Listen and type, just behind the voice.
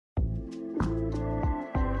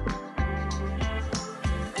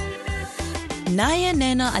Naye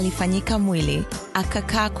neno alifanyika mwili,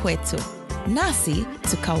 akakaa kwetu. Nasi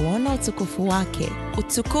tukauona utukufu wake,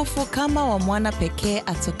 utukufu kama wa mwana pekee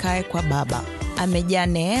atokaye kwa Baba. Amejaa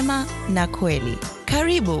neema na kweli.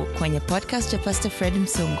 Karibu kwenye podcast ya Pastor Fred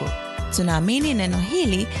Msungu. Tunaamini neno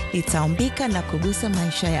hili litaumbika na kugusa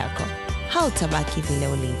maisha yako. Hautabaki vile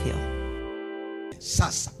ulivyo.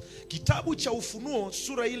 Sasa kitabu cha Ufunuo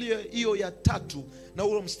sura hiyo ya 3 na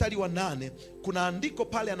ule mstari wa 8, kuna andiko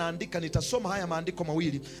pale anaandika. Nitasoma haya maandiko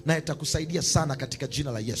mawili na yatakusaidia sana katika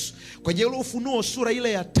jina la Yesu. Kwenye ule Ufunuo sura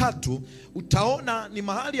ile ya 3 utaona ni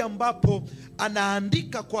mahali ambapo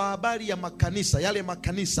anaandika kwa habari ya makanisa. Yale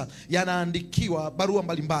makanisa yanaandikiwa barua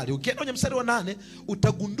mbalimbali. Ukienda kwenye mstari wa 8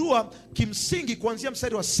 utagundua kimsingi kuanzia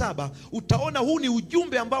mstari wa 7 utaona huu ni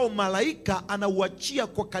ujumbe ambao malaika anauachia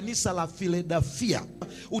kwa kanisa la Philadelphia.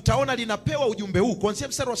 Utaona linapewa ujumbe huu kuanzia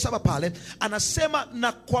mstari wa 7 pale anasema,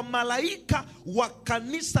 na kwa malaika wa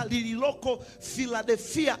kanisa lililoko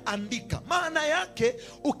Philadelphia andika. Maana yake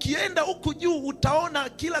ukienda huku juu utaona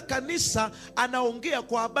kila kanisa anaongea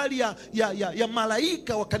kwa habari ya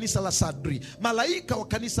malaika wa kanisa la Sadri, malaika wa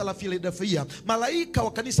kanisa la Philadelphia, malaika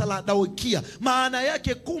wa kanisa la Laodikia. Maana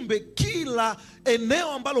yake kumbe kila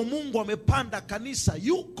eneo ambalo Mungu amepanda kanisa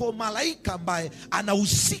yuko malaika ambaye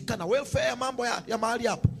anahusika na welfare ya mambo ya mahali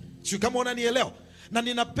hapo. Sio kama unanielewa? Na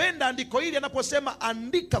ninapenda andiko hili anaposema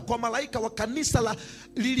andika kwa malaika wa kanisa la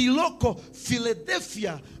lililoko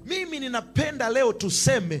Philadelphia. Mimi ninapenda leo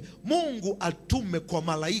tuseme Mungu atume kwa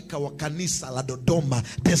malaika wa kanisa la Dodoma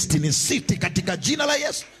Destiny City katika jina la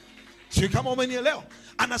Yesu. Sio kama umenielewa?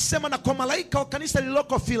 Anasema na kwa malaika wa kanisa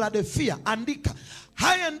lililoko Philadelphia andika.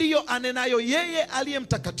 Haya ndiyo anenayo yeye aliye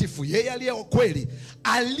mtakatifu, yeye aliye wa kweli,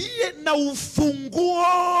 aliye na ufunguo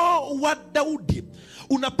wa Daudi.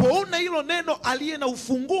 Unapoona hilo neno aliye na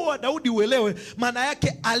ufunguo wa Daudi uelewe maana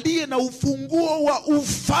yake aliye na ufunguo wa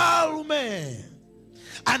ufalme.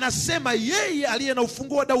 Anasema yeye aliye na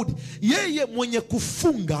ufunguo wa Daudi, yeye mwenye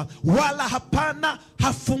kufunga wala hapana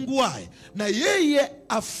hafunguaye, na yeye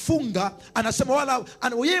afunga. Anasema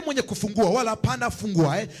yeye mwenye kufungua wala hapana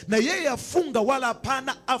afunguaye, na yeye afunga wala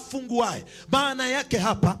hapana afunguaye. Maana yake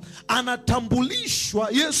hapa anatambulishwa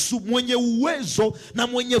Yesu mwenye uwezo na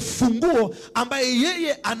mwenye funguo, ambaye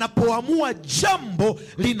yeye anapoamua jambo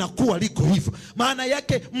linakuwa liko hivyo. Maana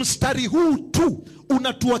yake mstari huu tu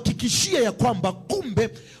unatuhakikishia ya kwamba kumbe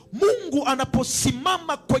Mungu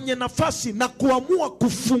anaposimama kwenye nafasi na kuamua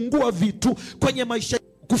kufungua vitu kwenye maisha,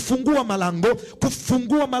 kufungua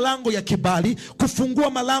malango ya kibali, kufungua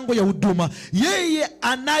malango ya huduma, yeye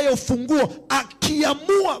anayofungua.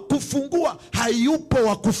 Akiamua kufungua hayupo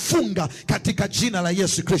wa kufunga katika jina la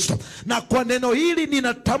Yesu Kristo. Na kwa neno hili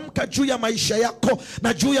ninatamka juu ya maisha yako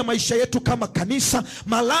na juu ya maisha yetu kama kanisa,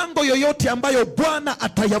 malango yoyote ambayo Bwana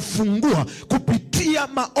atayafungua kupitia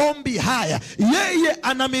maombi haya, yeye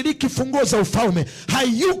anamiliki funguo za ufalme.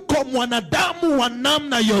 Hayuko mwanadamu wa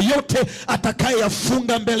namna yoyote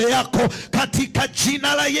atakayeyafunga mbele yako katika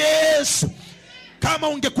jina la Yesu. Kama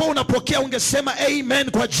ungekuwa unapokea ungesema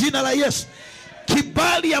amen kwa jina la Yesu.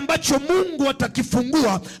 Kibali ambacho Mungu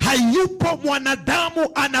atakifungua hayupo mwanadamu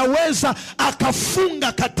anaweza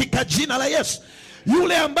akafunga katika jina la Yesu.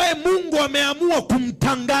 Yule ambaye Mungu ameamua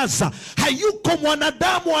kumtangaza, hayuko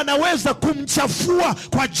mwanadamu anaweza kumchafua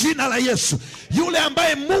kwa jina la Yesu. Yule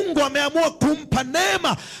ambaye Mungu ameamua kumpa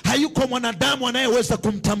neema, hayuko mwanadamu anayeweza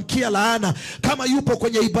kumtamkia laana. Kama yupo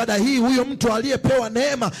kwenye ibada hii, huyo mtu aliyepewa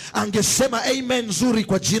neema angesema amen nzuri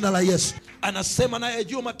kwa jina la Yesu. Anasema naye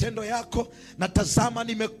juu matendo yako, na tazama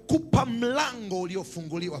nimekupa mlango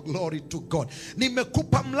uliofunguliwa. Glory to God.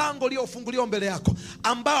 Nimekupa mlango uliofunguliwa mbele yako,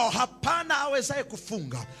 ambao hapana awezaye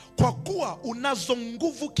kufunga, kwa kuwa unazo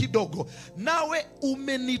nguvu kidogo, nawe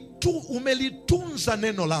umelitunza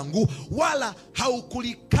neno langu, wala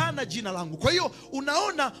haukulikana jina langu. Kwa hiyo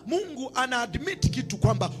unaona Mungu anaadmit kitu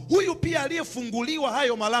kwamba huyu pia aliyefunguliwa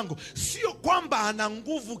hayo malango, sio kwamba ana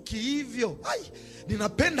nguvu kihivyo.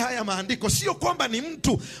 Ninapenda haya maandiko. Sio kwamba ni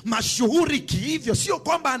mtu mashuhuri kihivyo, sio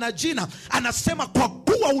kwamba ana jina. Anasema kwa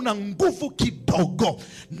kuwa una nguvu kidogo,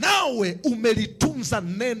 nawe umelitunza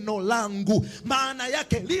neno langu. Maana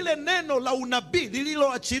yake lile neno la unabii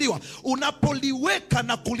lililoachiliwa, unapoliweka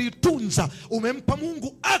na kulitunza, umempa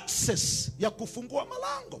Mungu access ya kufungua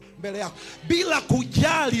malango mbele yako, bila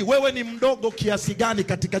kujali wewe ni mdogo kiasi gani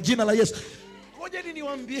katika jina la Yesu. Ngojeni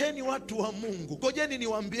niwaambieni watu wa Mungu, ngojeni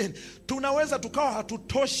niwaambieni, tunaweza tukawa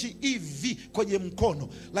hatutoshi hivi kwenye mkono,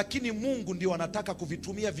 lakini Mungu ndio anataka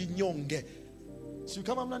kuvitumia vinyonge. Sio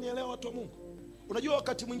kama mnanielewa watu wa Mungu? Unajua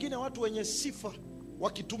wakati mwingine watu wenye sifa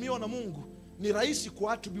wakitumiwa na Mungu ni rahisi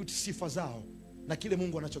kuattribute sifa zao na kile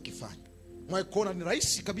Mungu anachokifanya. Mwaikuona ni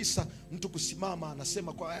rahisi kabisa mtu kusimama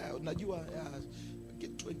anasema kwa najua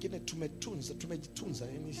kitu wengine tumejitunza,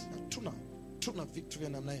 yani tuna vitu vya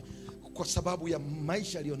namna hiyo kwa sababu ya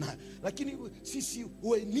maisha aliyonayo. Lakini sisi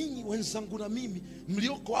ninyi wenzangu na mimi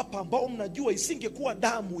mlioko hapa ambao mnajua isingekuwa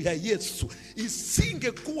damu ya Yesu,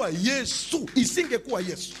 isingekuwa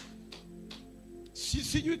Yesu.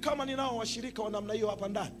 Sijui kama ninao washirika wa namna hiyo hapa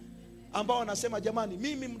ndani ambao wanasema jamani,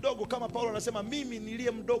 mimi mdogo, kama Paulo anasema mimi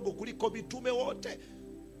niliye mdogo kuliko mitume wote.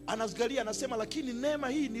 Anazgalia anasema lakini neema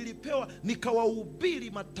hii nilipewa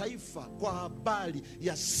nikawahubiri mataifa kwa habari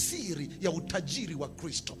ya siri ya utajiri wa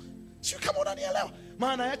Kristo. Sio kama unanielewa.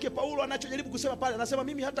 Maana yake Paulo anachojaribu kusema pale, anasema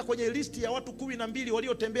mimi hata kwenye listi ya watu 12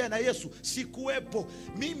 waliotembea na Yesu sikuwepo.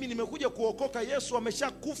 Mimi nimekuja kuokoka, Yesu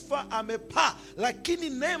ameshakufa, amepaa, lakini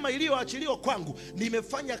neema iliyoachiliwa kwangu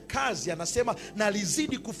nimefanya kazi. Anasema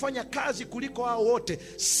nalizidi kufanya kazi kuliko hao wote,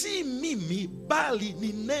 si mimi bali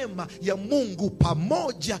ni neema ya Mungu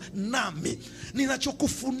pamoja nami.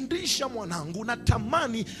 Ninachokufundisha mwanangu,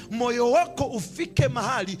 natamani moyo wako ufike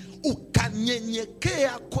mahali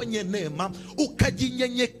ukanyenyekea kwenye neema,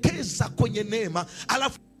 ukajinyenyekeza kwenye neema,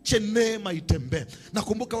 alafu neema itembee.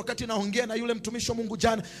 Nakumbuka wakati naongea na yule mtumishi wa Mungu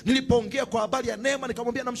jana, nilipoongea kwa habari ya neema,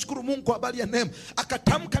 nikamwambia namshukuru Mungu kwa habari ya neema.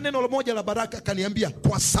 Akatamka neno moja la baraka, akaniambia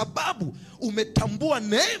kwa sababu umetambua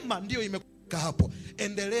neema ndio imekuka hapo,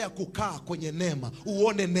 endelea kukaa kwenye neema,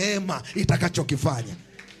 uone neema itakachokifanya.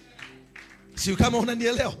 Sio kama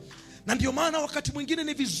unanielewa. Na ndio maana wakati mwingine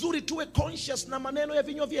ni vizuri tuwe conscious na maneno ya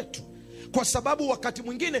vinywa vyetu, kwa sababu wakati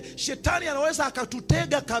mwingine shetani anaweza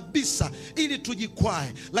akatutega kabisa ili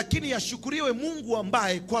tujikwae. Lakini yashukuriwe Mungu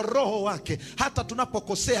ambaye kwa roho wake hata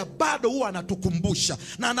tunapokosea bado huwa anatukumbusha,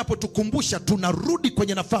 na anapotukumbusha tunarudi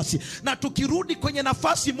kwenye nafasi. Na tukirudi kwenye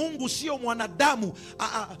nafasi, Mungu sio mwanadamu.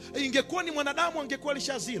 Ingekuwa ni mwanadamu angekuwa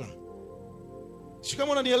alishazira. Sio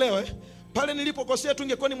kama unanielewa Pale nilipokosea tu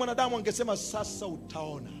ingekuwa ni mwanadamu angesema sasa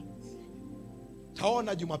utaona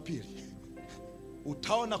Jumapili,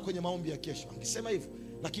 utaona kwenye maombi ya kesho, angesema hivyo.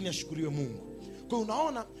 Lakini ashukuriwe Mungu. Kwa hiyo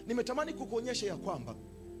unaona, nimetamani kukuonyesha ya kwamba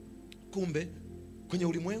kumbe kwenye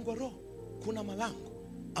ulimwengu wa roho kuna malango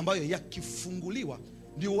ambayo yakifunguliwa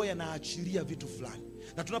ndio huwa yanaachilia vitu fulani.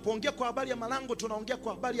 Na tunapoongea kwa habari ya malango, tunaongea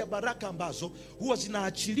kwa habari ya baraka ambazo huwa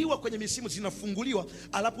zinaachiliwa kwenye misimu, zinafunguliwa,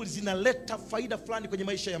 alafu zinaleta faida fulani kwenye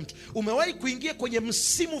maisha ya mtu. Umewahi kuingia kwenye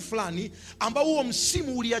msimu fulani ambao huo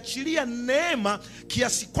msimu uliachilia neema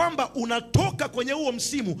kiasi kwamba unatoka kwenye huo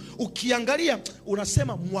msimu ukiangalia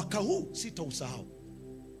unasema mwaka huu sitausahau.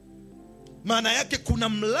 Maana yake kuna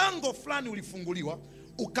mlango fulani ulifunguliwa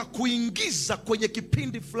ukakuingiza kwenye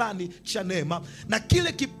kipindi fulani cha neema, na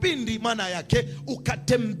kile kipindi maana yake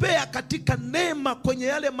ukatembea katika neema kwenye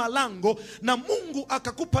yale malango, na Mungu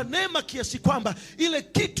akakupa neema kiasi kwamba ile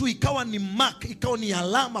kitu ikawa ni mark, ikawa ni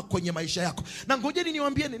alama kwenye maisha yako. Na ngojeni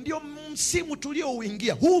niwaambieni, ndio msimu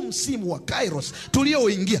tuliouingia, huu msimu wa Kairos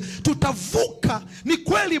tuliouingia, tutavuka. Ni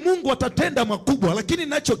kweli Mungu atatenda makubwa, lakini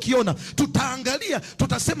ninachokiona tutaangalia,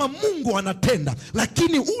 tutasema Mungu anatenda,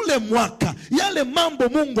 lakini ule mwaka yale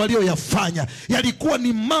mambo Mungu aliyoyafanya yalikuwa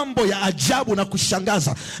ni mambo ya ajabu na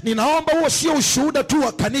kushangaza. Ninaomba huo sio ushuhuda tu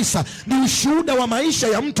wa kanisa, ni ushuhuda wa maisha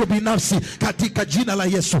ya mtu binafsi katika jina la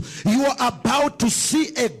Yesu. You are about to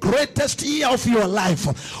see a greatest year of your life.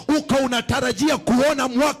 Uko unatarajia kuona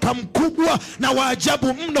mwaka mkubwa na wa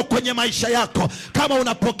ajabu mno kwenye maisha yako. Kama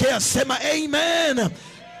unapokea sema amen.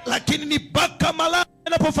 Lakini ni mpaka malango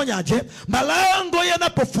yanapofanyaje? Malango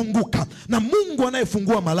yanapofunguka, na Mungu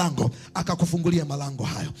anayefungua malango akakufungulia malango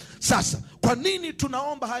hayo. Sasa kwa nini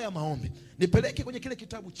tunaomba haya maombi? Nipeleke kwenye kile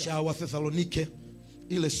kitabu cha Wathesalonike,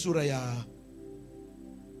 ile sura ya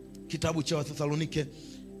kitabu cha Wathesalonike,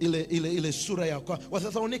 ile sura ya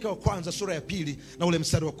Wathesalonike wa kwanza sura ya 2 na ule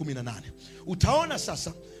mstari wa 18. Utaona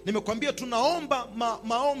sasa nimekwambia tunaomba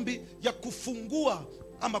maombi ya kufungua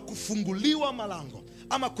ama kufunguliwa malango,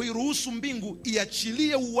 ama kuiruhusu mbingu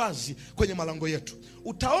iachilie uwazi kwenye malango yetu.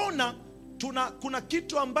 Utaona kuna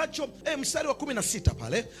kitu ambacho mstari wa 16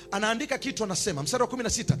 pale anaandika kitu, anasema mstari wa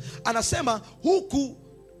 16 anasema huku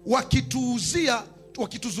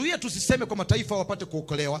wakituzuia tusiseme kwa mataifa wapate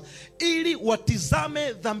kuokolewa, ili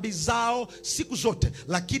watizame dhambi zao siku zote,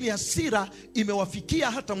 lakini hasira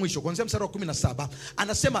imewafikia hata mwisho. Kuanzia mstari wa 17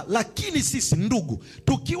 anasema lakini sisi ndugu,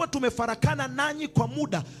 tukiwa tumefarakana nanyi kwa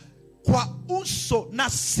muda, kwa uso na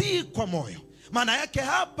si kwa moyo. Maana yake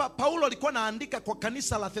hapa Paulo alikuwa anaandika kwa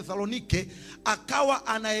kanisa la Thesalonike, akawa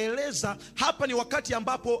anaeleza hapa ni wakati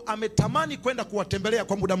ambapo ametamani kwenda kuwatembelea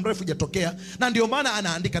kwa muda mrefu hajatokea, na ndio maana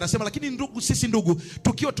anaandika. Anasema lakini ndugu, sisi ndugu,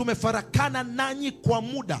 tukiwa tumefarakana nanyi kwa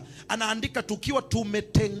muda. Anaandika tukiwa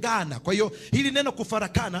tumetengana. Kwa hiyo hili neno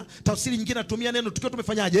kufarakana, tafsiri nyingine anatumia neno tukiwa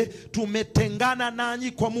tumefanyaje? Tumetengana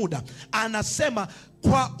nanyi kwa muda. Anasema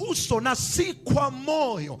kwa uso na si kwa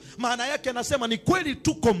moyo. Maana yake anasema ni kweli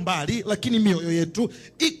tuko mbali, lakini mioyo yetu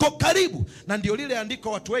iko karibu. Na ndio lile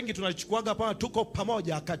andiko watu wengi tunachukuaga hapa, tuko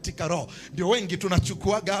pamoja katika roho. Ndio wengi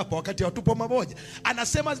tunachukuaga hapa wakati hatupo pamoja.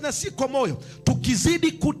 Anasema na si kwa moyo,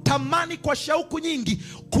 tukizidi kutamani kwa shauku nyingi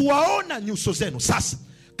kuwaona nyuso zenu. Sasa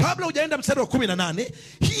kabla hujaenda mstari wa 18,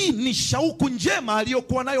 hii ni shauku njema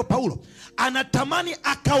aliyokuwa nayo Paulo. Anatamani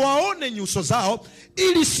akawaone nyuso zao,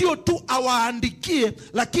 ili sio tu awaandikie,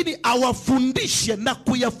 lakini awafundishe na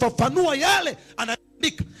kuyafafanua yale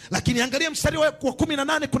anaandika. Lakini angalia mstari wa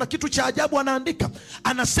 18, kuna kitu cha ajabu anaandika.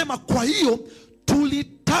 Anasema kwa hiyo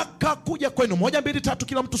tulitaka kuja kwenu. 1, 2, 3,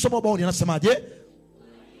 kila mtu soma ubaoni. Anasemaje?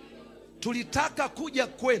 Tulitaka kuja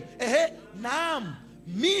kwenu. Naam,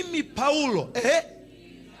 mimi Paulo.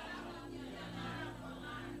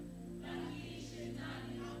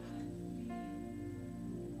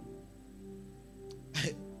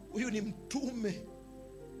 Huyu ni mtume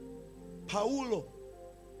Paulo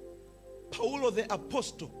the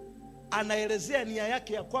apostle, anaelezea nia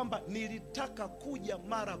yake ya kwamba nilitaka kuja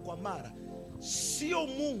mara kwa mara, sio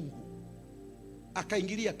Mungu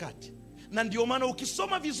akaingilia kati. Na ndio maana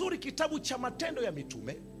ukisoma vizuri kitabu cha Matendo ya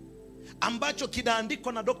Mitume ambacho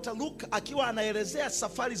kinaandikwa na Dr. Luke akiwa anaelezea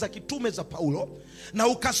safari za kitume za Paulo, na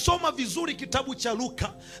ukasoma vizuri kitabu cha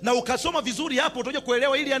Luka, na ukasoma vizuri hapo, utaje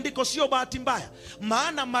kuelewa ili andiko sio bahati mbaya.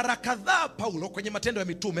 Maana mara kadhaa Paulo kwenye Matendo ya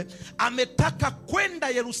Mitume ametaka kwenda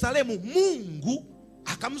Yerusalemu, Mungu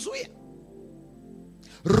akamzuia.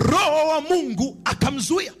 Roho wa Mungu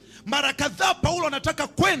akamzuia. Mara kadhaa Paulo anataka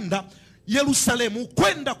kwenda Yerusalemu,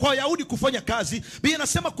 kwenda kwa Wayahudi kufanya kazi. Biblia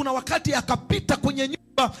inasema kuna wakati akapita kwenye nyumba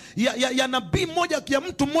ya nabii mmoja, ya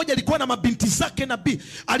mtu mmoja alikuwa na mabinti zake nabii.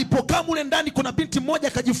 Alipokaa mule ndani, kuna binti mmoja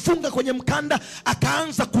akajifunga kwenye mkanda,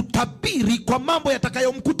 akaanza kutabiri kwa mambo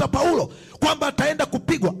yatakayomkuta Paulo, kwamba ataenda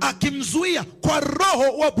kupigwa, akimzuia kwa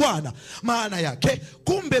Roho wa Bwana. Maana yake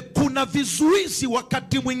kumbe kuna vizuizi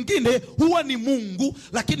wakati mwingine huwa ni Mungu,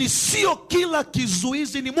 lakini sio kila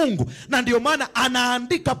kizuizi ni Mungu. Na ndio maana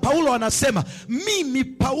anaandika Paulo, anasema mimi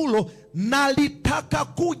Paulo nalitaka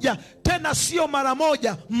kuja, tena sio mara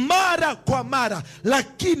moja, mara kwa mara,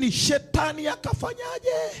 lakini shetani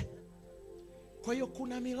akafanyaje? Kwa hiyo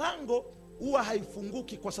kuna milango huwa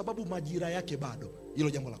haifunguki kwa sababu majira yake bado. Hilo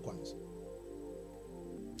jambo la kwanza.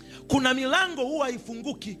 Kuna milango huwa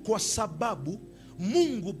haifunguki kwa sababu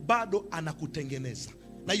Mungu bado anakutengeneza,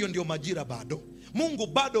 na hiyo ndio majira bado. Mungu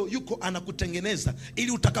bado yuko anakutengeneza,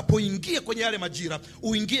 ili utakapoingia kwenye yale majira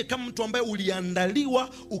uingie kama mtu ambaye uliandaliwa,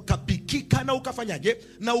 ukapikika na ukafanyaje,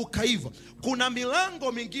 na ukaiva. Kuna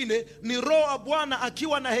milango mingine ni Roho wa Bwana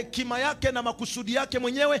akiwa na hekima yake na makusudi yake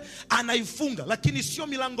mwenyewe anaifunga, lakini sio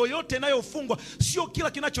milango yote inayofungwa. Sio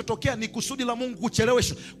kila kinachotokea ni kusudi la Mungu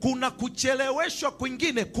kucheleweshwa. Kuna kucheleweshwa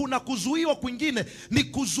kwingine, kuna kuzuiwa kwingine, ni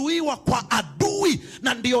kuzuiwa kwa adui.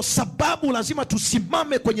 Na ndio sababu lazima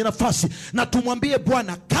tusimame kwenye nafasi na tumwambie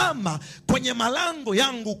Bwana, kama kwenye malango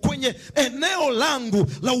yangu, kwenye eneo langu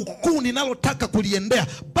la ukuu ninalotaka kuliendea,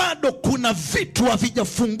 bado kuna vitu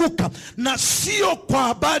havijafunguka, na sio kwa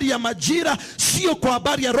habari ya majira, sio kwa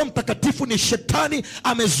habari ya Roho Mtakatifu, ni shetani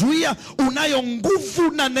amezuia. Unayo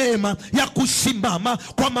nguvu na neema ya kusimama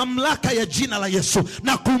kwa mamlaka ya jina la Yesu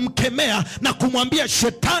na kumkemea na kumwambia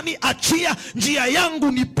shetani, achia njia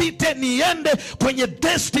yangu nipite, niende kwenye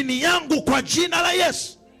destiny yangu kwa jina la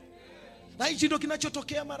Yesu. Na hichi ndio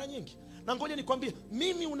kinachotokea mara nyingi. Na ngoja nikwambie,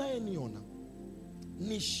 mimi unayeniona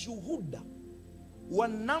ni shuhuda wa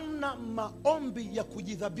namna maombi ya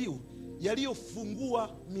kujidhabihu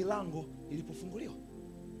yaliyofungua milango ilipofunguliwa.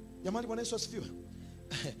 Jamani, Bwana Yesu asifiwe.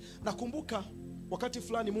 Nakumbuka wakati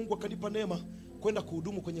fulani Mungu akanipa neema kwenda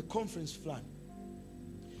kuhudumu kwenye conference fulani.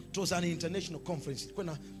 It was an international conference.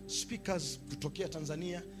 Kuna speakers kutokea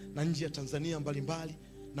Tanzania na nje ya Tanzania mbalimbali,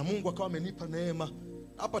 na Mungu akawa amenipa neema.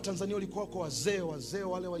 Hapa Tanzania walikuwa kwa wazee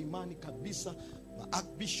wale wa imani kabisa, na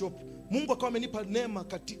archbishop. Mungu akawa amenipa neema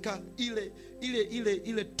katika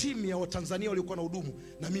ile timu ya Watanzania waliokuwa na hudumu,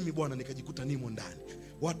 na mimi Bwana nikajikuta nimo ndani.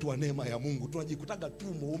 Watu wa neema ya Mungu tunajikutaga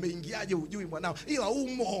tumo. Umeingiaje ujui mwanao, ila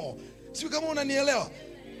umo. Sio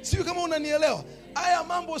kama unanielewa. Haya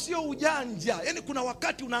mambo sio ujanja. Yaani kuna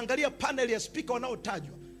wakati unaangalia panel ya speaker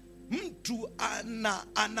wanaotajwa, mtu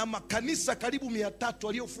ana makanisa karibu 300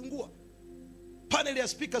 aliyofungua. panel ya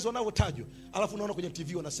speakers wanaotajwa, alafu unaona kwenye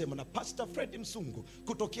TV wanasema na Pastor Fred Msungu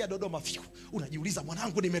kutokea Dodoma. Unajiuliza,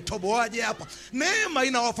 mwanangu, nimetoboaje hapa? Neema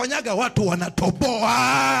inawafanyaga watu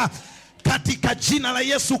wanatoboa. Katika jina la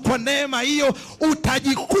Yesu, kwa neema hiyo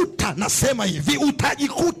utajikuta, nasema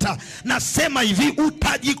hivi,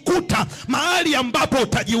 utajikuta mahali ambapo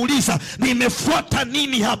utajiuliza, nimefuata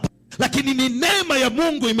nini hapa? Lakini ni neema ya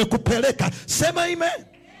Mungu imekupeleka. Sema amen.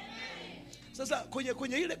 Sasa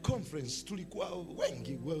kwenye ile conference tulikuwa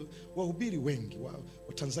wengi, wahubiri wengi wa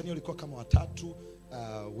Tanzania walikuwa kama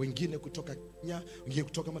 3, wengine kutoka Kenya, wengine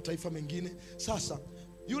kutoka mataifa mengine. Sasa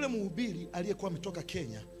yule mhubiri aliyekuwa ametoka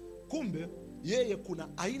Kenya, kumbe yeye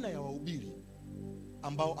kuna aina ya wahubiri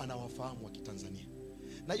ambao anawafahamu wa Kitanzania.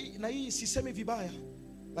 Na hii sisemi vibaya,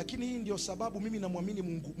 lakini hii ndio sababu mimi namwamini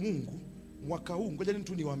Mungu mwaka huu. Ngoja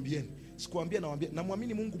tu niwaambieni, sikuambia, nawaambia,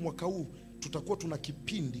 namwamini Mungu mwaka huu tutakuwa tuna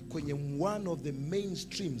kipindi kwenye one of the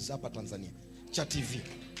mainstreams hapa Tanzania cha TV.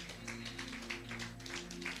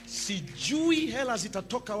 Sijui hela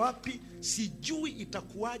zitatoka wapi, sijui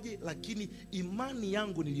itakuwaje, lakini imani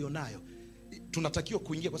yangu nilionayo tunatakiwa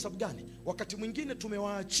kuingia. Kwa sababu gani? Wakati mwingine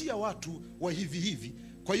tumewaachia watu wa hivi,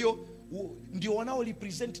 kwa hiyo ndio wanao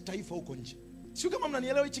represent taifa huko nje. Sio kama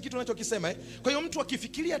mnanielewa hichi kitu ninachokisema. Kwa hiyo mtu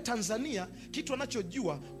akifikiria Tanzania, kitu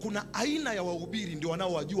anachojua kuna aina ya wahubiri ndio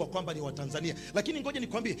wanaowajua kwamba ni wa Tanzania. Lakini ngoja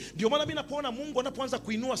nikwambie, ndio maana mimi napoona Mungu anapoanza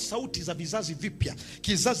kuinua sauti za vizazi vipya,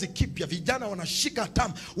 kizazi kipya, vijana wanashika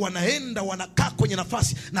hatamu, wanaenda wanakaa kwenye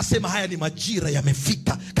nafasi, nasema haya ni majira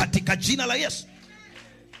yamefika katika jina la Yesu.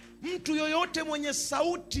 Mtu yoyote mwenye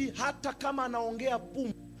sauti, hata kama anaongea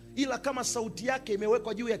pumu, ila kama sauti yake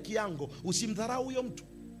imewekwa juu ya kiango, usimdharau huyo mtu.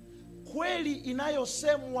 Kweli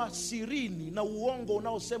inayosemwa sirini na uongo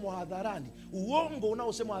unaosemwa hadharani, uongo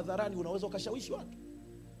unaosemwa hadharani unaweza ukashawishi watu.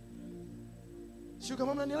 Sio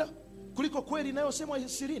kama mnanielewa? Kuliko kweli inayosemwa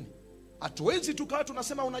sirini. Hatuwezi tukawa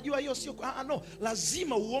tunasema unajua hiyo sio, no,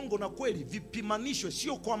 lazima uongo na kweli vipimanishwe,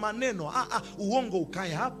 sio kwa maneno. Uongo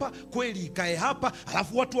ukae hapa, kweli ikae hapa,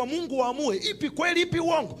 alafu watu wa Mungu waamue ipi kweli ipi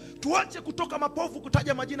uongo. Tuache kutoka mapovu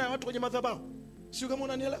kutaja majina ya watu kwenye madhabahu. Sio kama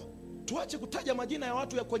unanielewa? Tuache kutaja majina ya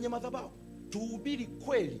watu ya kwenye madhabahu. Tuhubiri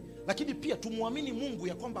kweli, lakini pia tumuamini Mungu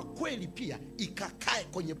ya kwamba kweli pia ikakae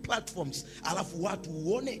kwenye platforms, alafu watu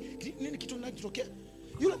uone nini kitu kinachotokea.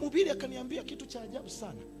 Yule mhubiri akaniambia kitu cha ajabu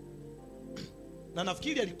sana. Na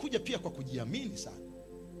nafikiri alikuja pia kwa kujiamini sana.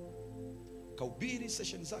 Kahubiri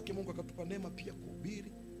session zake, Mungu akatupa neema pia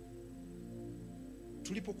kuhubiri.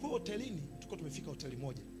 Tulipokuwa hotelini, tulikuwa tumefika hoteli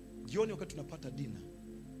moja. Jioni wakati tunapata dinner,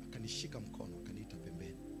 akanishika mkono, akaniita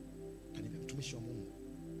pembeni. Akaniambia, mtumishi wa Mungu,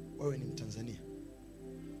 wewe ni Mtanzania?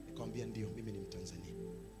 Nikamwambia ndio, mimi ni Mtanzania.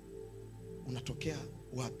 Unatokea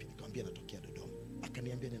wapi? Nikamwambia natokea Dodoma.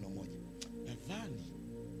 Akaniambia neno moja, nadhani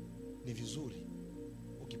ni vizuri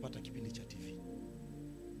ukipata kipindi cha TV.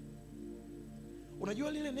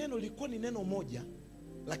 Unajua lile neno lilikuwa ni neno moja,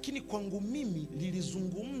 lakini kwangu mimi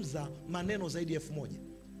lilizungumza maneno zaidi ya 1000.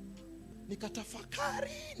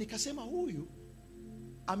 Nikatafakari, nikasema huyu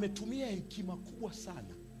ametumia hekima kubwa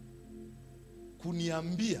sana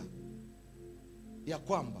kuniambia ya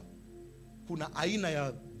kwamba kuna aina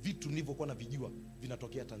ya vitu nilivyokuwa navijua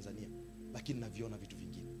vinatokea Tanzania, lakini naviona vitu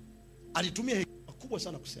vingine. Alitumia hekima kubwa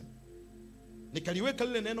sana kusema. Nikaliweka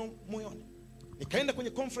lile neno moyoni. Nikaenda kwenye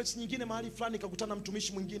conference nyingine mahali fulani, nikakutana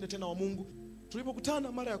mtumishi mwingine tena wa Mungu.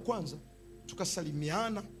 Tulipokutana mara ya kwanza,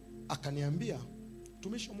 tukasalimiana, akaniambia,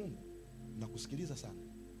 mtumishi wa Mungu, nakusikiliza sana,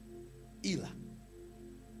 ila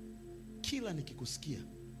kila nikikusikia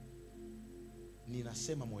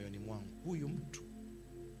ninasema moyoni mwangu, huyu mtu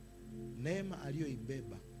neema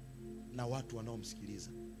aliyoibeba na watu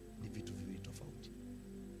wanaomsikiliza ni vitu viwili tofauti.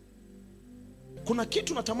 Kuna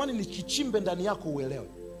kitu natamani nikichimbe ndani yako uelewe.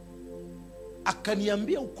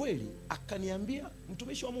 Akaniambia ukweli, akaniambia,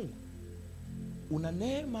 mtumishi wa Mungu, una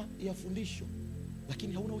neema ya fundisho,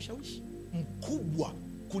 lakini hauna ushawishi mkubwa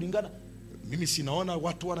kulingana. Mimi sinaona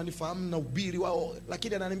watu wananifahamu na ubiri wao,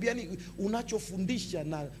 lakini ananiambia ni unachofundisha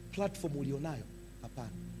na platform ulionayo hapana.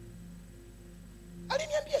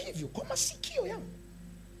 Aliniambia hivyo kwa masikio yangu.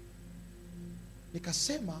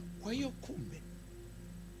 Nikasema, kwa hiyo kumbe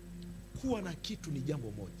kuwa na kitu ni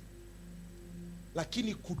jambo moja,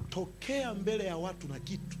 lakini kutokea mbele ya watu na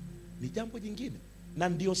kitu ni jambo jingine. Na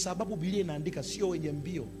ndio sababu Biblia inaandika, sio wenye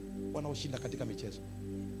mbio wanaoshinda katika michezo,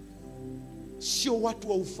 sio watu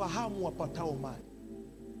wa ufahamu wapatao mali,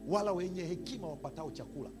 wala wenye hekima wapatao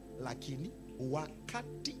chakula, lakini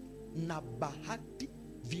wakati na bahati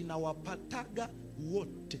vinawapataga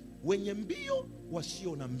wote. Wenye mbio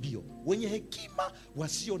wasio na mbio, wenye hekima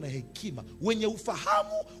wasio na hekima, wenye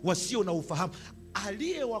ufahamu wasio na ufahamu.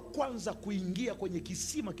 Aliye wa kwanza kuingia kwenye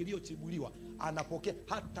kisima kiliochibuliwa anapokea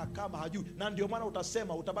hata kama hajui. Na ndio maana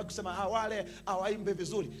utabaki kusema wale hawaimbe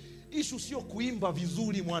vizuri. Ishu sio kuimba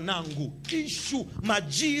vizuri mwanangu. Ishu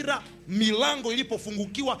majira, milango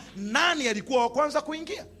ilipofungukiwa, nani alikuwa wa kwanza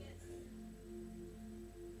kuingia?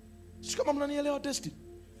 Sio kama mnanielewa testi.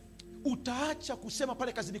 Utaacha kusema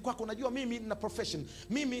pale kazini kwako, unajua mimi na profession,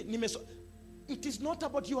 mimi it is not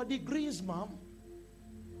about your degrees mom,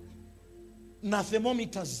 na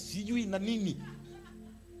thermometers sijui na nini.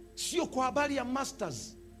 Sio kwa habari ya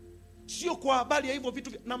masters, sio kwa habari ya hivyo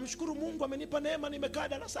vitu. Namshukuru Mungu amenipa neema, nimekaa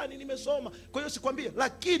darasani, nimesoma, kwa hiyo sikwambie.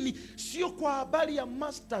 Lakini sio kwa habari ya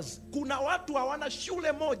masters. Kuna watu hawana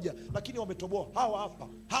shule moja lakini wametoboa.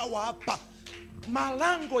 Hawa hapa.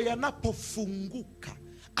 Malango yanapofunguka,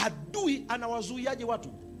 adui anawazuiaje watu?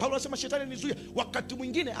 Paulo anasema shetani anizuia. Wakati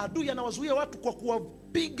mwingine adui anawazuia watu kwa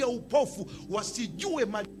kuwapiga upofu wasijue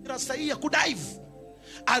majira sahihi ya kudive.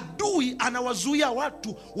 Adui anawazuia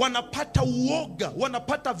watu, wanapata uoga,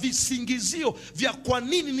 wanapata visingizio vya kwa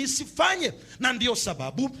nini nisifanye. Na ndio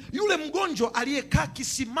sababu yule mgonjwa aliyekaa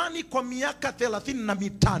kisimani kwa miaka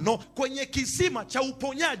 35 kwenye kisima cha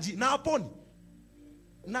uponyaji na haponi,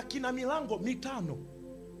 na kina milango 5,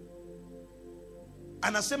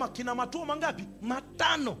 anasema kina matuo mangapi?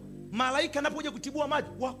 5. Malaika anapokuja kutibua maji,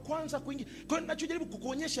 wa kwanza kuingia. Kwa hiyo ninachojaribu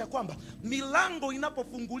kukuonyesha ya kwamba milango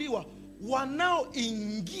inapofunguliwa,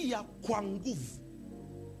 wanaoingia kwa nguvu,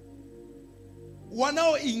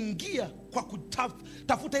 wanaoingia kwa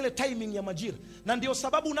kutafuta ile timing ya majira. Na ndio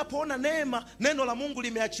sababu unapoona neema, neno la Mungu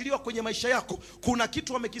limeachiliwa kwenye maisha yako, kuna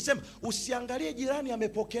kitu wamekisema, usiangalie jirani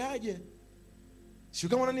amepokeaje. Sio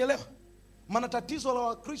kama unanielewa? Maana tatizo la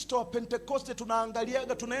Wakristo wa Pentekoste,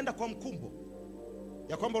 tunaangaliaga, tunaenda kwa mkumbo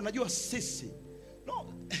ya kwamba unajua sisi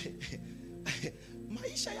no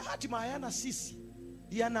maisha ya hatima hayana sisi,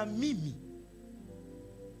 yana mimi.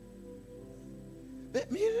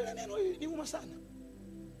 Mimi neno ni uma sana.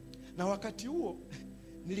 Na wakati huo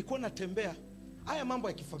nilikuwa natembea, haya mambo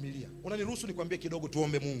ya kifamilia. Unaniruhusu nikwambie kidogo,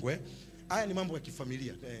 tuombe Mungu Haya ni mambo ya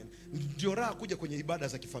kifamilia. Ndio raha kuja kwenye ibada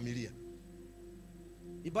za kifamilia.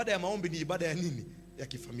 Ibada ya maombi ni ibada ya nini? Ya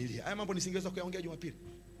kifamilia. Haya mambo nisingeweza kuyaongea Jumapili.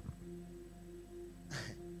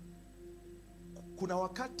 Kuna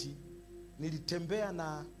wakati nilitembea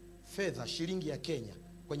na fedha shilingi ya Kenya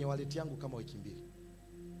kwenye wallet yangu kama wiki 2.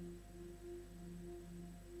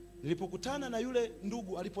 Nilipokutana na yule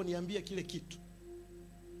ndugu aliponiambia kile kitu,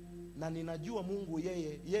 na ninajua Mungu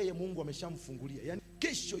yeye Mungu ameshamfungulia. Yaani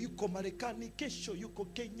kesho yuko Marekani, kesho yuko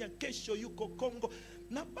Kenya, kesho yuko Kongo,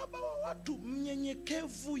 na baba wa watu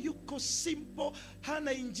mnyenyekevu, yuko simple,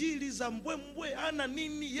 hana injili za mbwembwe, hana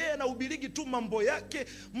nini, yeye anahubiri tu mambo yake,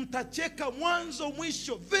 mtacheka mwanzo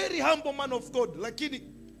mwisho, very humble man of God. Lakini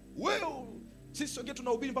wewe, sisi wengine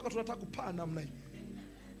tunahubiri mpaka tunataka kupaa namna hii,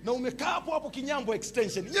 na umekaa hapo Kinyambo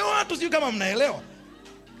extension. Nyewe watu sio kama mnaelewa.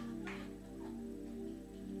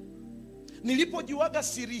 Nilipojiwaga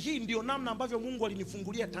siri hii, ndio namna ambavyo Mungu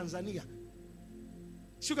alinifungulia Tanzania.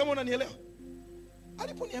 Sio kama unanielewa.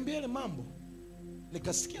 Aliponiambia ile mambo,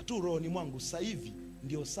 nikasikia tu rohoni mwangu, sasa hivi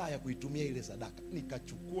ndio saa ya kuitumia ile sadaka.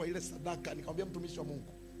 Nikachukua ile sadaka, nikamwambia mtumishi wa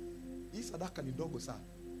Mungu, hii sadaka ni ndogo sana,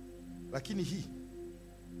 lakini hii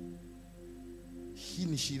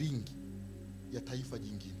ni shilingi ya taifa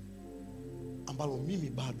jingine ambalo mimi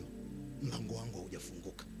bado mlango wangu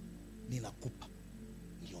haujafunguka. Ninakupa,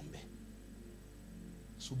 niombe,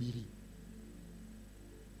 subiri.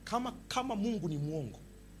 Kama Mungu ni muongo,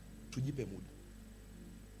 tujipe muda.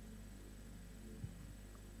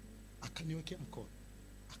 Akaniwekea mkono,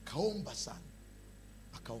 akaomba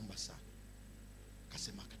sana,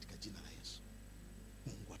 akasema katika jina la Yesu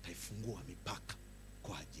Mungu ataifungua mipaka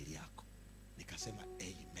kwa ajili yako. Nikasema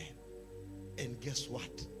amen. And guess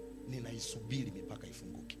what? Ninaisubiri mipaka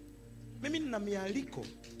ifunguke. Mimi nina mialiko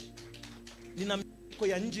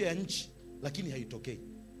ya nje ya nchi, lakini haitokei.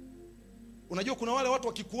 Unajua kuna wale watu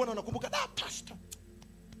wakikuona wanakumbuka, pastor,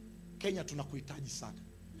 Kenya tunakuhitaji sana.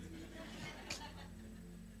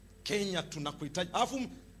 Kenya tunakuhitaji. Alafu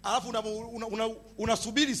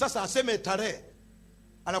unasubiri sasa aseme tarehe.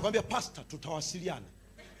 Anakuambia pastor, tutawasiliana.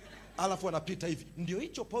 Alafu anapita hivi. Ndio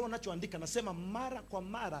hicho Paulo anachoandika, nasema mara kwa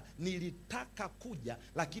mara nilitaka kuja,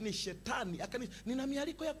 lakini shetani nina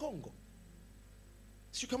mialiko ya Kongo.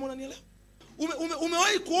 Sio kama unanielewa.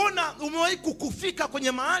 Umewahi kukufika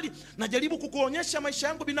kwenye mahali najaribu kukuonyesha maisha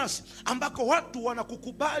yangu binafsi, ambako watu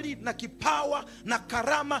wanakukubali na kipawa na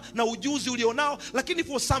karama na ujuzi ulionao, lakini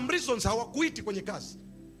for some reasons hawakuiti kwenye kazi.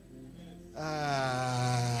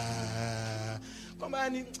 Kwamba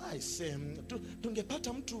yani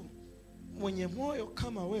tungepata mtu mwenye moyo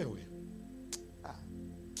kama wewe.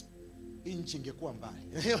 inchi ingekuwa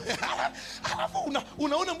mbali. Alafu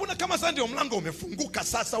unaona mbona kama sasa ndio mlango umefunguka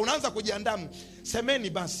sasa, unaanza kujiandaa, semeni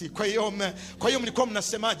basi. Kwa hiyo mlikuwa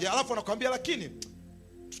mnasemaje? Alafu anakuambia lakini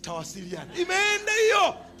tutawasiliana. Imeenda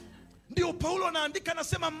hiyo. Ndio Paulo anaandika,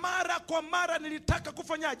 anasema mara kwa mara nilitaka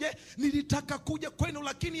kufanyaje? Nilitaka kuja kwenu,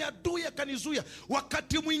 lakini adui akanizuia.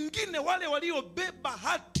 Wakati mwingine wale waliobeba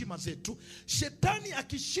hatima zetu, shetani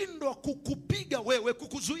akishindwa kukupiga wewe,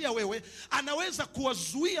 kukuzuia wewe, anaweza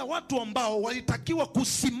kuwazuia watu ambao walitakiwa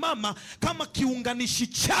kusimama kama kiunganishi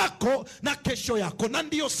chako na kesho yako. Na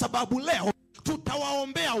ndiyo sababu leo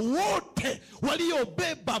tutawaombea wote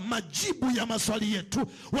waliobeba majibu ya maswali yetu,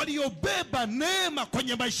 waliobeba neema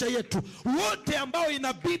kwenye maisha yetu, wote ambao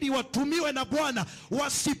inabidi watumiwe na Bwana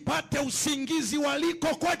wasipate usingizi waliko,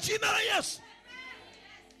 kwa jina la Yesu.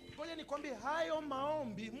 Ngoja nikwambie, hayo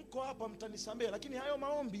maombi, mko hapa mtanisamehe, lakini hayo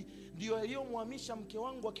maombi ndio yaliyomhamisha mke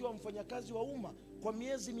wangu akiwa mfanyakazi wa umma kwa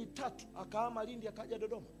miezi 3 akahama Lindi akaja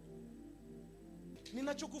Dodoma.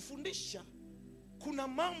 Ninachokufundisha, kuna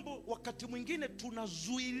mambo wakati mwingine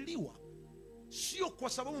tunazuiliwa, sio kwa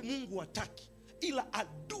sababu Mungu hataki, ila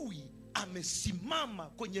adui amesimama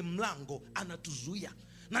kwenye mlango anatuzuia.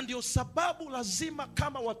 Na ndio sababu lazima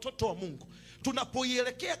kama watoto wa Mungu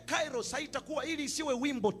tunapoielekea Kairos, haitakuwa ili isiwe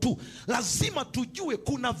wimbo tu, lazima tujue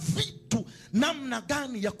kuna vitu namna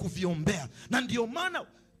gani ya kuviombea. Na ndio maana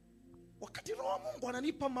wakati Roho wa Mungu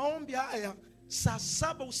ananipa maombi haya saa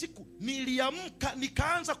 7 usiku, niliamka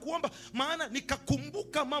nikaanza kuomba, maana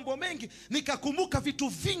nikakumbuka mambo mengi, nikakumbuka vitu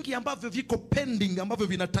vingi ambavyo viko pending, ambavyo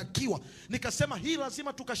vinatakiwa. Nikasema hii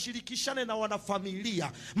lazima tukashirikishane na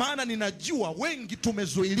wanafamilia, maana ninajua wengi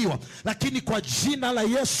tumezuiliwa. Lakini kwa jina la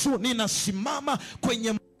Yesu ninasimama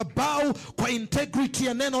kwenye madhabahu kwa integrity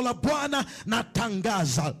ya neno la Bwana,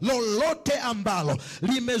 natangaza lolote ambalo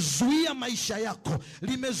limezuia maisha yako,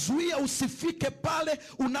 limezuia usifike pale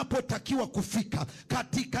unapotakiwa kufika,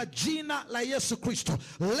 katika jina la Yesu Kristo.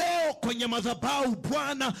 Leo kwenye madhabahu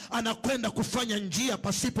Bwana anakwenda kufanya njia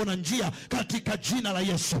pasipo na njia, katika jina la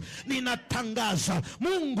Yesu. Ninatangaza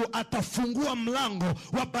Mungu atafungua mlango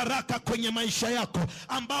wa baraka kwenye maisha yako,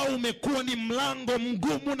 ambao umekuwa ni mlango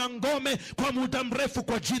mgumu na ngome kwa muda mrefu,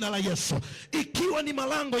 kwa jina la Yesu. Ikiwa ni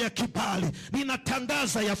malango ya kibali,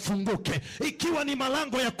 ninatangaza yafunguke. Ikiwa ni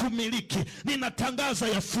malango ya kumiliki, ninatangaza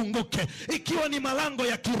yafunguke. Ikiwa ni malango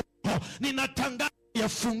ya kiroho, ninatangaza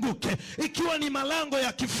yafunguke. Ikiwa ni malango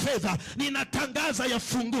ya kifedha, ninatangaza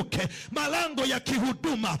yafunguke. Malango ya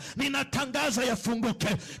kihuduma, ninatangaza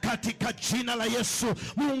yafunguke katika jina la Yesu.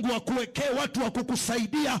 Mungu akuwekee watu wa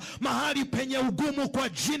kukusaidia mahali penye ugumu, kwa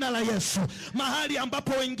jina la Yesu. Mahali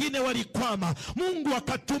ambapo wengine walikwama, Mungu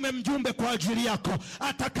akatume mjumbe kwa ajili yako,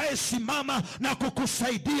 atakayesimama na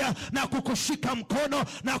kukusaidia na kukushika mkono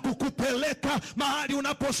na kukupeleka mahali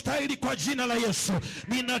unapostahili, kwa jina la Yesu.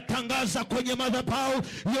 Ninatangaza kwenye madhabahu,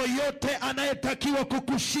 yoyote anayetakiwa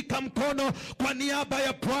kukushika mkono kwa niaba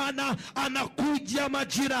ya Bwana anakuja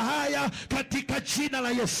majira haya, katika jina la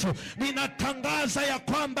Yesu. Ninatangaza ya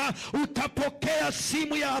kwamba utapokea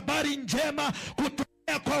simu ya habari njema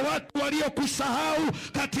kutoka kwa watu waliokusahau,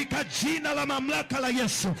 katika jina la mamlaka la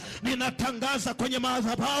Yesu. Ninatangaza kwenye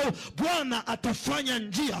madhabahu, Bwana atafanya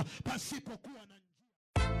njia pasipokuwa na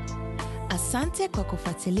njia. Asante kwa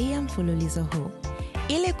kufuatilia mfululizo huu.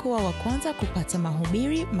 Ili kuwa wa kwanza kupata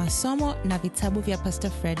mahubiri, masomo na vitabu vya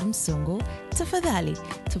Pastor Fred Msungu, tafadhali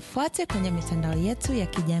tufuate kwenye mitandao yetu ya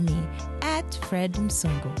kijamii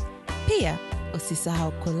 @FredMsungu. Pia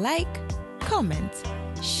usisahau kulike, comment,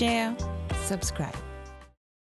 share, subscribe.